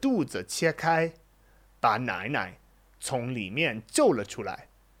狼的肚子切开，把奶奶从里面救了出来.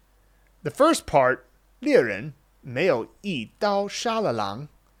 The first part, 猎人没有一刀杀了狼,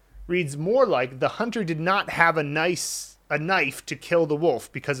 reads more like the hunter did not have a knife to kill the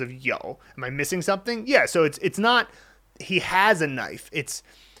wolf because of yo. Am I missing something? Yeah, so it's not he has a knife. It's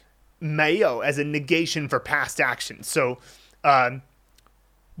没有 as a negation for past action. So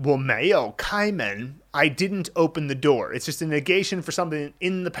我没有开门. I didn't open the door. It's just a negation for something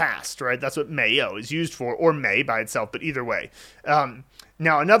in the past, right? That's what 没有 is used for, or 没 by itself, but either way.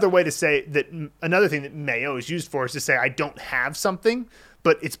 Now, another way to say that, another thing that 没有 is used for is to say I don't have something,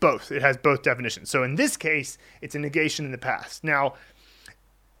 but it's both. It has both definitions. So in this case, it's a negation in the past. Now,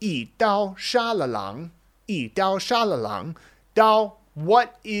 一刀杀了狼, 一刀杀了狼, 刀,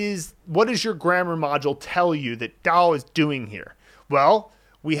 what is your grammar module tell you that Dao is doing here? Well,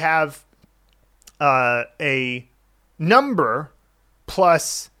 we have a number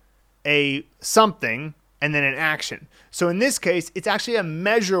plus a something and then an action. So in this case, it's actually a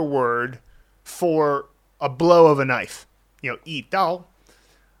measure word for a blow of a knife. 一刀,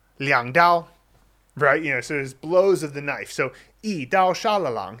 两刀, right? So there's blows of the knife. So 一刀杀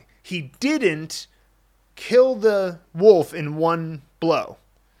了狼, he didn't kill the wolf in one blow.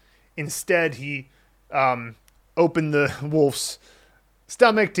 Instead, he opened the wolf's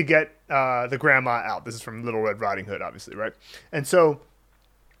stomach to get the grandma out. This is from Little Red Riding Hood, obviously, right? And so,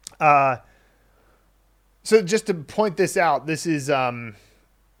 so just to point this out, this is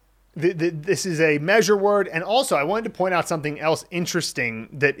this is a measure word, and also I wanted to point out something else interesting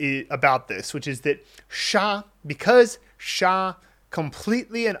about this, which is that sha, because sha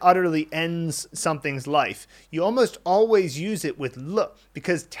completely and utterly ends something's life, you almost always use it with le,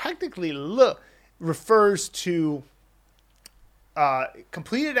 because technically le refers to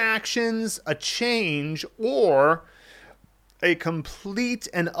completed actions, a change, or a complete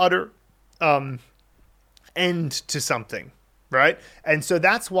and utter end to something, right? And so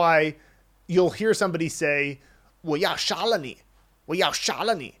that's why you'll hear somebody say, 我要杀了你,我要杀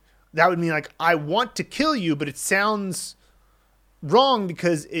了你. That would mean like, I want to kill you, but it sounds wrong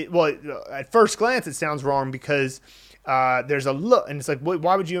because at first glance it sounds wrong because there's a le, and it's like,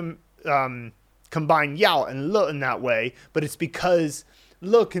 why would you combine yao and le in that way? But it's because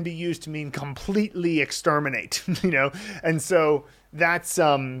le can be used to mean completely exterminate, and so that's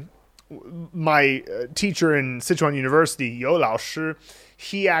my teacher in Sichuan University, Yo Lao Shi.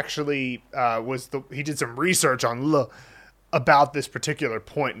 He actually he did some research on le about this particular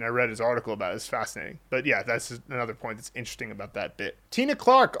point, and I read his article about it. It's fascinating. But yeah, that's another point that's interesting about that bit. Tina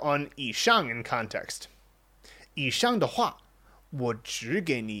Clark on 以上 in context. 以上的话我只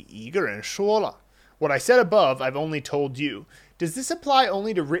给你一个人说了. What I said above, I've only told you. Does this apply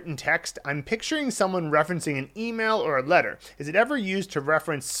only to written text? I'm picturing someone referencing an email or a letter. Is it ever used to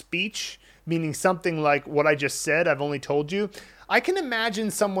reference speech, meaning something like what I just said, I've only told you? I can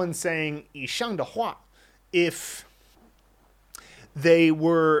imagine someone saying 以上的话 if they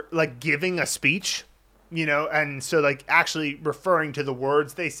were like giving a speech, and so like actually referring to the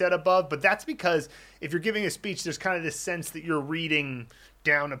words they said above. But that's because if you're giving a speech, there's kind of this sense that you're reading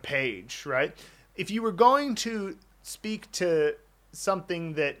down a page, right? If you were going to speak to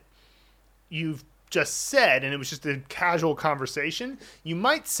something that you've just said and it was just a casual conversation, you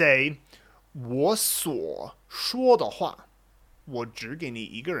might say 我所说的话我只给你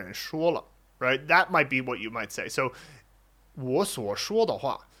一个人说了, right? That might be what you might say. So 我所说的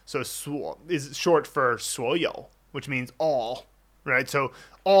话, so 所 is short for 所有, which means all, right? So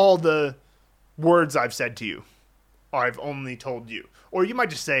all the words I've said to you, I've only told you. Or you might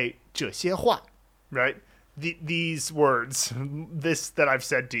just say 这些话, right? These words, this that I've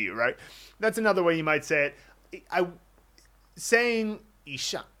said to you, right? That's another way you might say it. Saying 以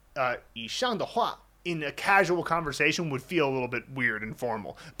上的话 in a casual conversation would feel a little bit weird and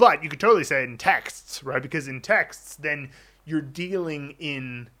formal. But you could totally say it in texts, right? Because in texts, then you're dealing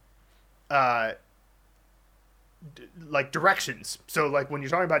in like directions. So like when you're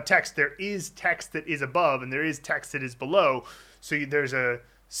talking about text, there is text that is above and there is text that is below. So there's a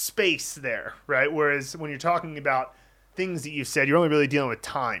space there, right? Whereas when you're talking about things that you've said, you're only really dealing with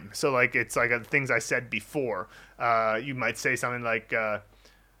time. So like it's like things I said before. You might say something like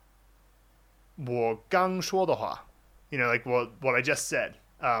我刚说的话, like what I just said,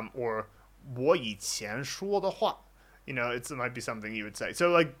 or 我以前说的话. It might be something you would say. So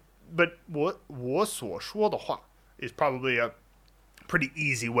like, but 我所说的话 is probably a pretty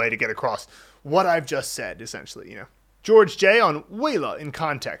easy way to get across what I've just said, essentially, George J. on 为了 in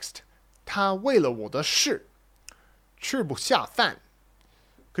context. 他为了我的事吃不下饭.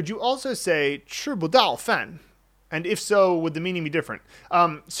 Could you also say 吃不到饭? And if so, would the meaning be different?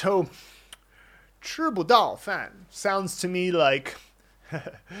 So 吃不到饭 sounds to me like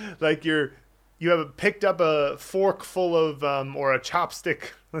like you have picked up a fork full of or a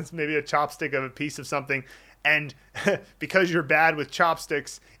chopstick, maybe a chopstick of a piece of something, and because you're bad with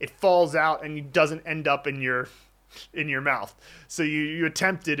chopsticks, it falls out and it doesn't end up in your mouth. So you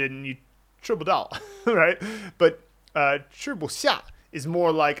attempted it and you 吃不到, right? But 吃不下 is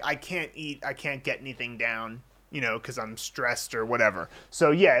more like I can't eat, I can't get anything down, because I'm stressed or whatever.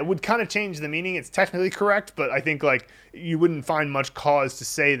 So yeah, it would kind of change the meaning. It's technically correct, but I think like you wouldn't find much cause to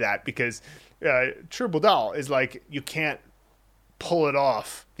say that because 吃不到 is like you can't pull it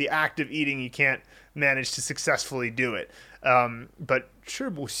off. The act of eating, you can't manage to successfully do it. But 吃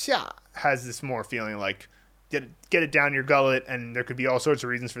不下 has this more feeling like get it down your gullet, and there could be all sorts of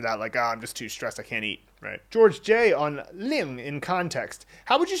reasons for that, like, I'm just too stressed, I can't eat, right? George J. on ling in context.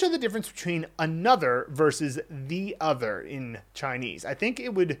 How would you show the difference between another versus the other in Chinese? I think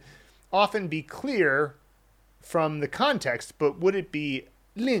it would often be clear from the context, but would it be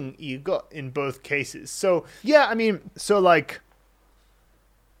ling 一个 in both cases? So, yeah, I mean, so like,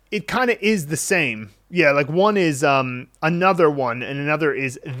 it kind of is the same. Yeah, like one is another one, and another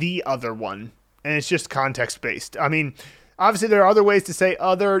is the other one. And it's just context-based. I mean, obviously there are other ways to say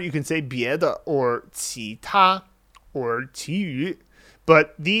other. You can say 别的 or 其他 or 其余.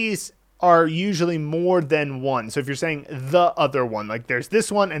 But these are usually more than one. So if you're saying the other one, like there's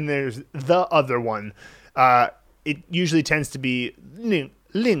this one and there's the other one, it usually tends to be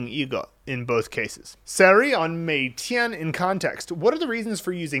另一个 in both cases. Sari on 每天 in context. What are the reasons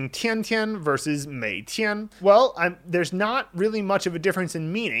for using 天天 versus 每天? Well, there's not really much of a difference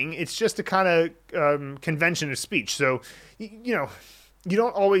in meaning. It's just a kind of convention of speech. So, you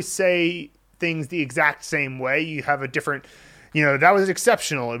don't always say things the exact same way. You have a different, that was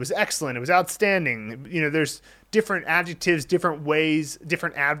exceptional. It was excellent. It was outstanding. There's different adjectives, different ways,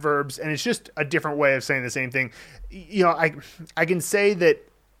 different adverbs, and it's just a different way of saying the same thing. I can say that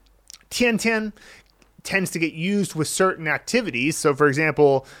天天 tends to get used with certain activities. So, for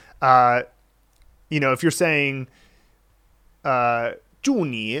example, if you're saying 祝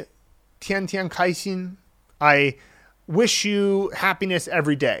你天天开心, I wish you happiness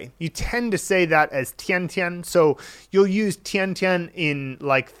every day. You tend to say that as 天天. So you'll use 天天 in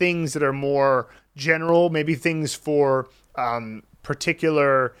like things that are more general, maybe things for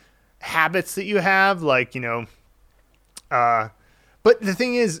particular habits that you have, like, but the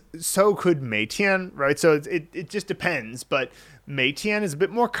thing is, so could 每天, right? So it just depends, but 每天 is a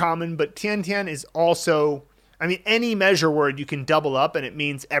bit more common, but 天天 is also, I mean, any measure word you can double up and it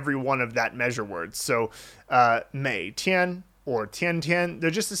means every one of that measure words. So 每天 or 天天,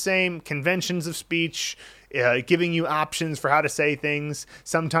 they're just the same conventions of speech, giving you options for how to say things.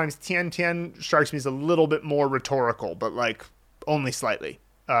 Sometimes 天天 strikes me as a little bit more rhetorical, but like only slightly.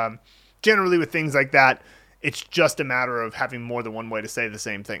 Generally with things like that, it's just a matter of having more than one way to say the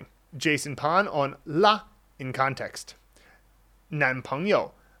same thing. Jason Pan on 拉 in context. 男朋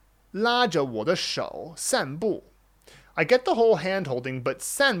友拉着我的手散步. I get the whole hand-holding, but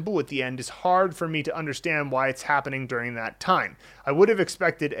散步 at the end is hard for me to understand why it's happening during that time. I would have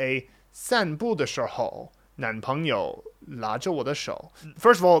expected a 散步的时候男朋友拉着我的手.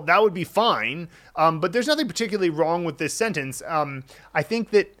 First of all, that would be fine, but there's nothing particularly wrong with this sentence. I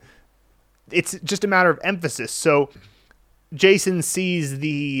think that it's just a matter of emphasis. So Jason sees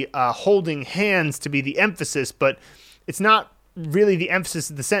the holding hands to be the emphasis, but it's not really the emphasis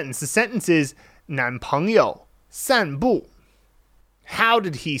of the sentence. The sentence is 男朋友散步. How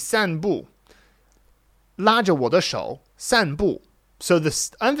did he 散步? 拉着我的手散步. So the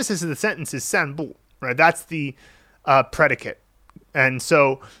emphasis of the sentence is 散步, right? That's the predicate. And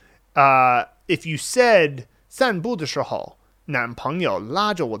so if you said 散步的时候男朋友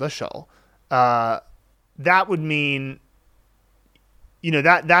拉着我的手, that would mean,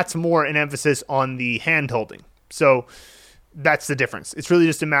 that's more an emphasis on the hand holding. So that's the difference. It's really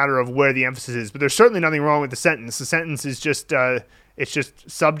just a matter of where the emphasis is, but there's certainly nothing wrong with the sentence. The sentence is just, it's just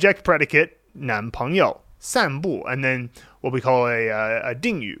subject predicate, 男朋友散步, and then what we call a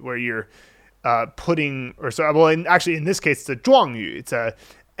定语, where you're putting, actually in this case it's a 状语. It's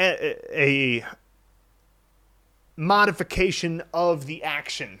a modification of the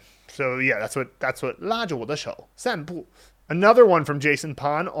action. So yeah, that's what 拉着我的手散步. Another one from Jason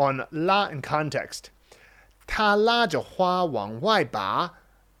Pan on 拉 in context. 他拉着花往外拔，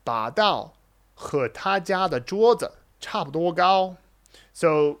拔到和他家的桌子差不多高.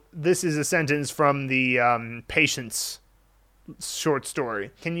 So this is a sentence from the Patience short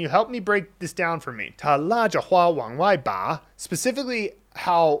story. Can you help me break this down for me? 他拉着花往外拔, specifically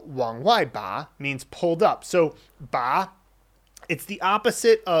how 往外拔 means pulled up. So 拔, it's the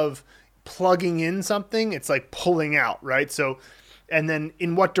opposite of plugging in something. It's like pulling out, right? So, and then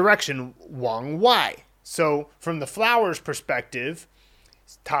in what direction? 往外. So from the flower's perspective,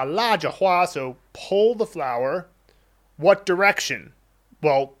 他拉着花, so pull the flower. What direction?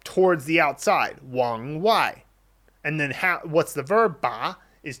 Well, towards the outside. 往外. And then what's the verb? 拔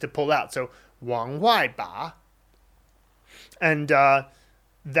is to pull out. So 往外拔. And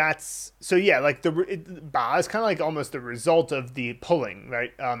that's so yeah, like ba is kind of like almost the result of the pulling,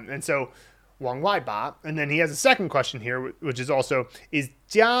 right? And so 往外拔, and then he has a second question here, which is also, is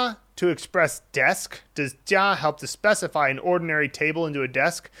加 to express desk? Does 加 help to specify an ordinary table into a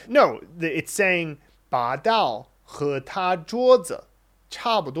desk? No, it's saying 拔到和他桌子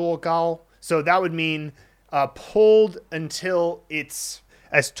差不多高. So that would mean pulled until it's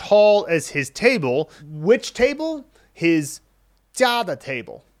as tall as his table. Which table? His 家的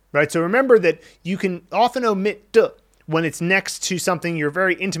table, right? So remember that you can often omit 的 when it's next to something you're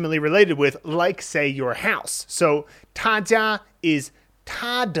very intimately related with, like, say, your house. So 他家 is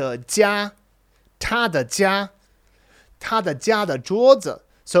他的家, 他的家, 他的家的桌子.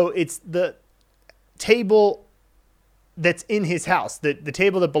 So it's the table that's in his house, the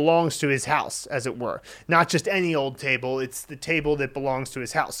table that belongs to his house, as it were. Not just any old table, it's the table that belongs to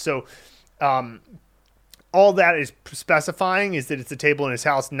his house. So all that is specifying is that it's a table in his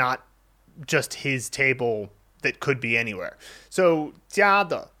house, not just his table that could be anywhere. So 家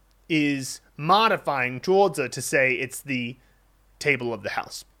的 is modifying 桌子 to say it's the table of the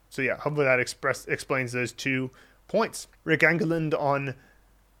house. So yeah, hopefully that explains those 2 points. Rick Engeland on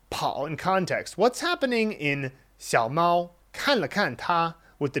跑 in context. What's happening in 小猫看了看他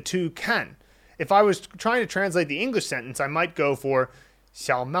with the 2 看? If I was trying to translate the English sentence, I might go for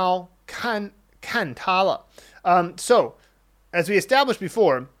小猫看他了. So, as we established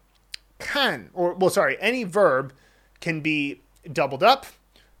before, 看, any verb can be doubled up,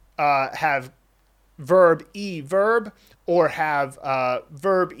 have verb verb, or have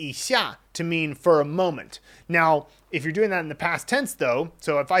verb 一下 to mean for a moment. Now, if you're doing that in the past tense, though,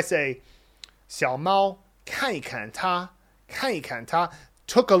 so if I say 小猫看一看他, 看一看他,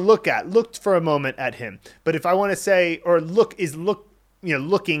 took a look at, looked for a moment at him. But if I want to say, or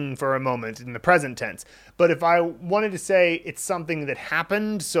looking for a moment in the present tense. But if I wanted to say it's something that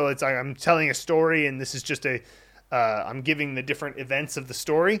happened, so it's like I'm telling a story and this is just I'm giving the different events of the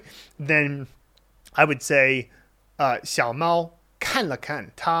story, then I would say 小猫看了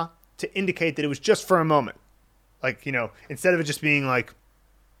看他 to indicate that it was just for a moment. Like, instead of it just being like,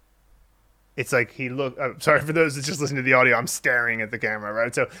 it's like he looked, sorry for those that just listen to the audio, I'm staring at the camera,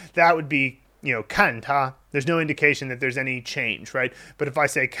 right? So that would be, 看他. There's no indication that there's any change, right? But if I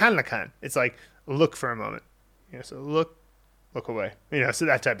say 看了看, it's like look for a moment. So look away. So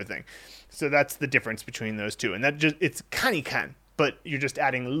that type of thing. So that's the difference between those 2. And it's 看一看, but you're just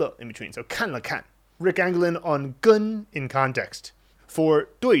adding 了 in between. So 看了看. Rick Engeland on 跟 in context. For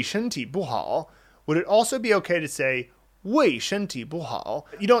对身体不好, would it also be okay to say 为身体不好?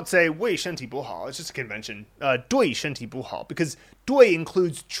 You don't say 为身体不好. It's just a convention. 对身体不好, because 对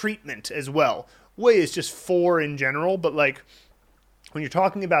includes treatment as well. 为 is just for in general, but like when you're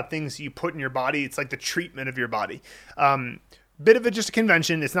talking about things you put in your body, it's like the treatment of your body. Bit of just a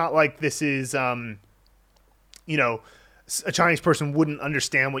convention. It's not like this is, a Chinese person wouldn't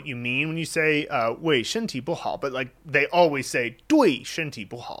understand what you mean when you say 为身体不好, but like they always say 对身体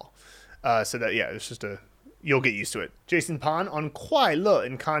不好. So that, yeah, it's just you'll get used to it. Jason Pan on 快乐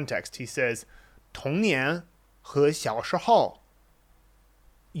in context. He says, 童年和小时候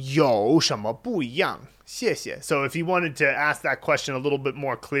有什么不一样? 谢谢. So if you wanted to ask that question a little bit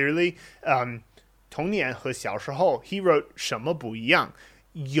more clearly, 童年和小时候, he wrote 什么不一样?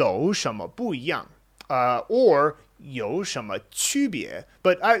 有什么不一样? Or 有什么区别?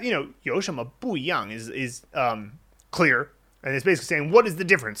 But, 有什么不一样 is clear. And it's basically saying, what is the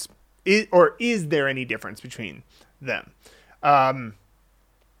difference? Is there any difference between them?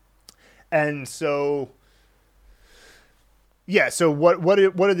 And so, yeah, so what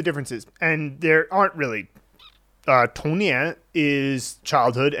are the differences? And there aren't really. 童年 is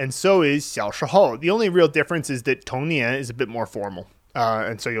childhood, and so is 小时候. The only real difference is that 童年 is a bit more formal.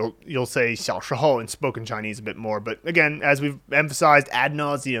 And so you'll say 小时候 in spoken Chinese a bit more. But again, as we've emphasized ad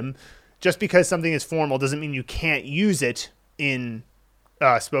nauseum, just because something is formal doesn't mean you can't use it in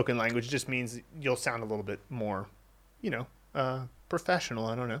spoken language. It just means you'll sound a little bit more, professional.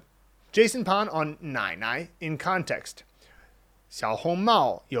 I don't know. Jason Pan on 奶奶 in context. 小红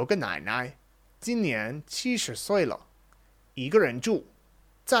帽有个奶奶，今年70岁了，一个人住，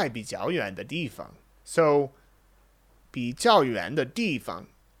在比较远的地方。So, 比较远的地方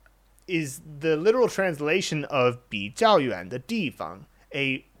is the literal translation of 比较远的地方,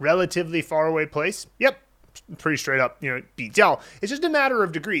 a relatively far away place. Yep. Pretty straight up, 比较. It's just a matter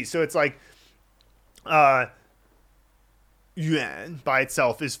of degrees. So it's like, 远 by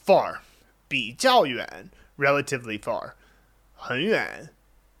itself is far. 比较远, relatively far. 很远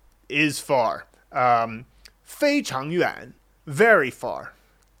is far. 非常远, very far.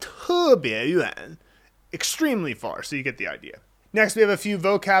 特别远 extremely far. So you get the idea. Next, we have a few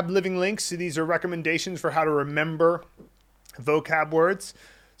vocab living links. So these are recommendations for how to remember vocab words.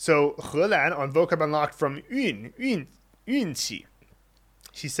 So Helan on Vocab Unlocked from Yunqi.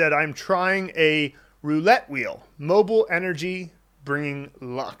 She said, I'm trying a roulette wheel. Mobile energy bringing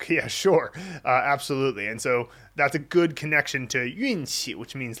luck. Yeah, sure. Absolutely. And so that's a good connection to Yunqi,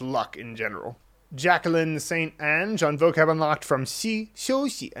 which means luck in general. Jacqueline St. Ange on Vocab Unlocked from Xi, 休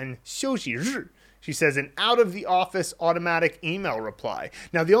息 and 休息日. She says an out-of-the-office automatic email reply.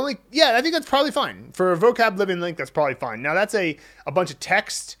 Now, I think that's probably fine. For a vocab living link, that's probably fine. Now, that's a bunch of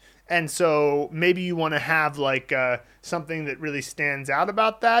text, and so maybe you want to have, like, something that really stands out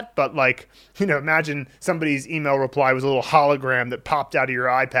about that. But, like, imagine somebody's email reply was a little hologram that popped out of your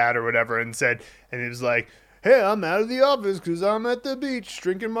iPad or whatever and it was like, hey, I'm out of the office because I'm at the beach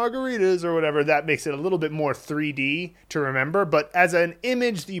drinking margaritas or whatever. That makes it a little bit more 3D to remember. But as an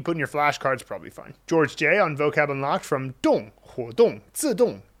image that you put in your flashcards, probably fine. George J. on Vocab Unlocked from 动, 活动, 自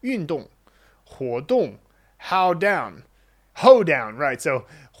动, 运动, 活动, how down, hoe down, right? So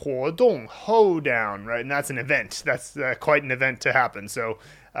活动, hoe down, right? And that's an event. That's quite an event to happen. So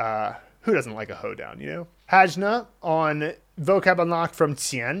who doesn't like a hoe down, Hajna on Vocab Unlocked from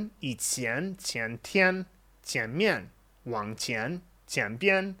前, 以前, 前天, 前面, 往前, 前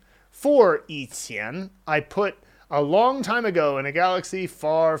边. For 以前, I put a long time ago in a galaxy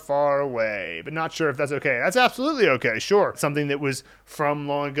far, far away, but not sure if that's okay. That's absolutely okay, sure. Something that was from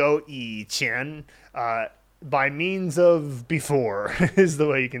long ago, 以前, by means of before, is the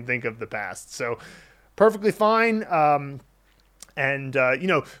way you can think of the past. So perfectly fine. And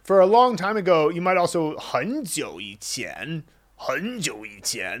for a long time ago, you might also 很久以前, 很久以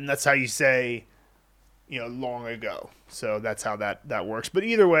前. That's how you say, long ago. So that's how that works. But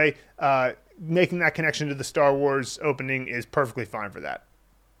either way, making that connection to the Star Wars opening is perfectly fine for that.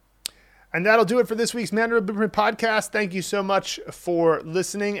 And that'll do it for this week's Mandarin Blueprint podcast. Thank you so much for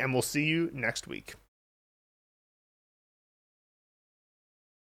listening, and we'll see you next week.